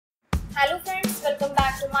Hello friends, welcome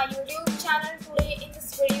back to my YouTube channel. Today in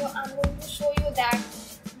this video I'm going to show you that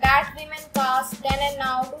Batwoman cast then and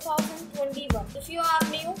now 2021. If you are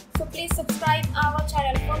new, so please subscribe our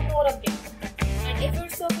channel for more updates. And if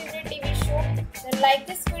it's your favorite TV show, then like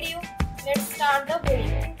this video. Let's start the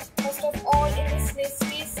video. First of all, in this list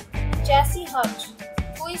is Jesse Hutch,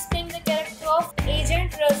 who is playing the character of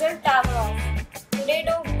Agent Russell Tavaroff. The date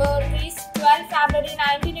of birth is 12 February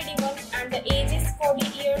 1981 and the age is 40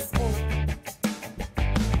 years old.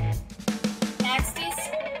 Next is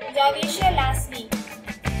Javicia Leslie,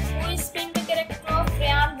 who is playing the character of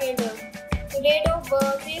Ryan Bader. The date of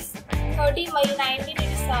birth is 30 May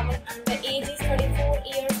 1987 and the age is 34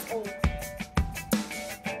 years old.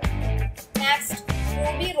 Next,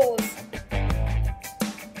 Ruby Rose,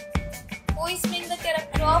 who is playing the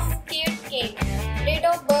character of Kate Kane. Date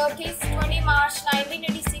of birth is 20 March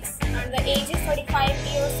 1986 and the age is 35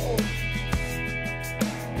 years old.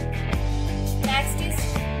 Next is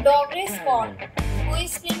Douglas Scott, who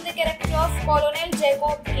is playing the character of Colonel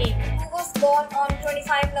Jacob Kane, who was born on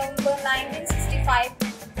 25 November 1965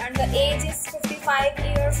 and the age is 55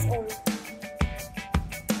 years old.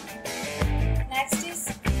 Next is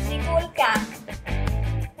Nicole Camp,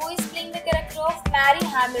 who is playing the character of Mary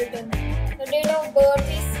Hamilton. The date of birth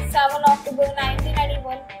is 7 October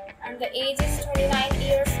 1991 and the age is 29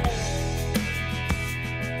 years old.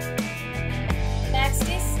 Next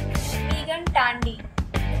is Megan Tandy,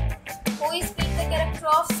 who is playing the character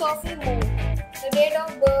of Sophie Moore. The date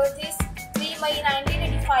of birth is 3 May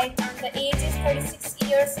 1985 and the age is 36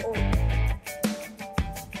 years old.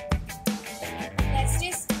 Next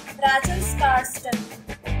is Rachel Skarsten,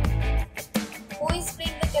 who is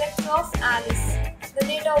playing the character of Alice. The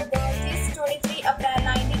date of birth is 23 April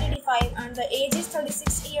 1985 and the age is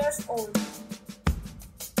 36 years old.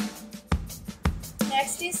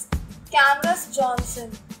 Next is Cameron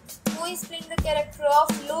Johnson, who is playing the character of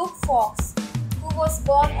Luke Fox, who was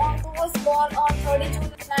born on 30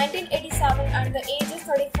 June 1987 and the age is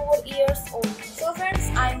 34 years old. So friends,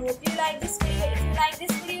 I hope you like this video. If you like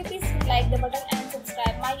this video, please like the button and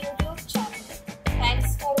subscribe my YouTube.